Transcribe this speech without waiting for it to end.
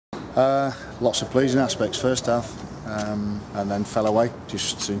Lots of pleasing aspects first half, and then fell away.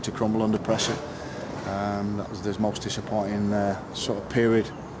 Just seemed to crumble under pressure. That was the most disappointing sort of period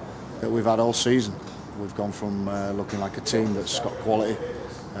that we've had all season. We've gone from looking like a team that's got quality,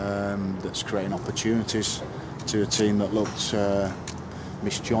 that's creating opportunities, to a team that looked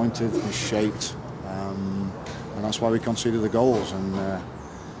misjointed, misshaped, and that's why we conceded the goals. And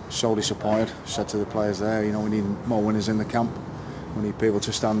so disappointed. Said to the players there, you know, we need more winners in the camp. We need people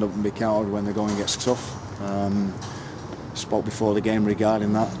to stand up and be counted when the going gets tough. Spoke before the game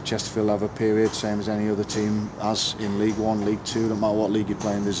regarding that. Chesterfield have a period, same as any other team has in League One, League Two. No matter what league you're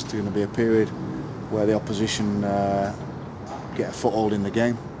playing, there's going to be a period where the opposition get a foothold in the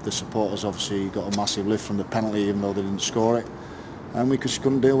game. The supporters obviously got a massive lift from the penalty, even though they didn't score it. And we just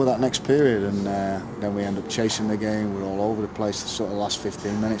couldn't deal with that next period, and then we end up chasing the game. We're all over the place the sort of last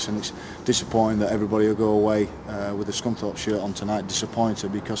 15 minutes, and it's disappointing that everybody will go away with the Scunthorpe shirt on tonight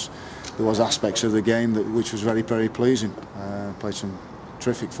disappointed, because there was aspects of the game which was very, very pleasing. Played some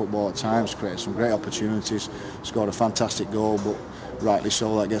terrific football at times, created some great opportunities, scored a fantastic goal, but rightly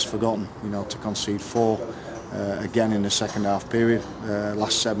so that gets forgotten. You know, to concede 4 again in the second half period.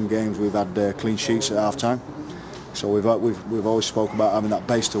 Last 7 games we've had clean sheets at half time. So we've always spoke about having that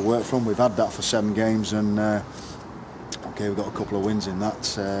base to work from. We've had that for 7 games, and okay, we've got a couple of wins in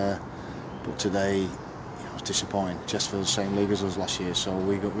that. But today, you know, it's disappointing. Chesterfield's the same league as us last year, so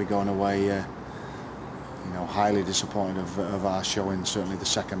we're going away, you know, highly disappointed of our showing. Certainly the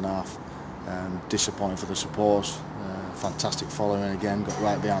second half. Disappointing for the supporters. Fantastic following again. Got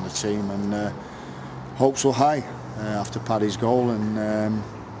right behind the team, and hopes were high after Paddy's goal, and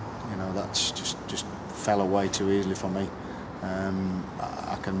you know, that's just fell away too easily for me.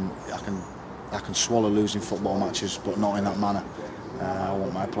 I can swallow losing football matches, but not in that manner. I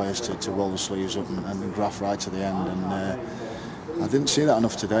want my players to roll the sleeves up and graft right to the end, and I didn't see that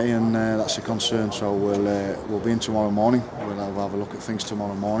enough today, and that's a concern. So we'll be in tomorrow morning. We'll have a look at things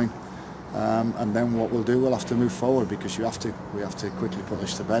tomorrow morning, and then what we'll do, we'll have to move forward, because we have to quickly put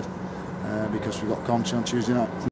this to bed, because we've got Comte on Tuesday night.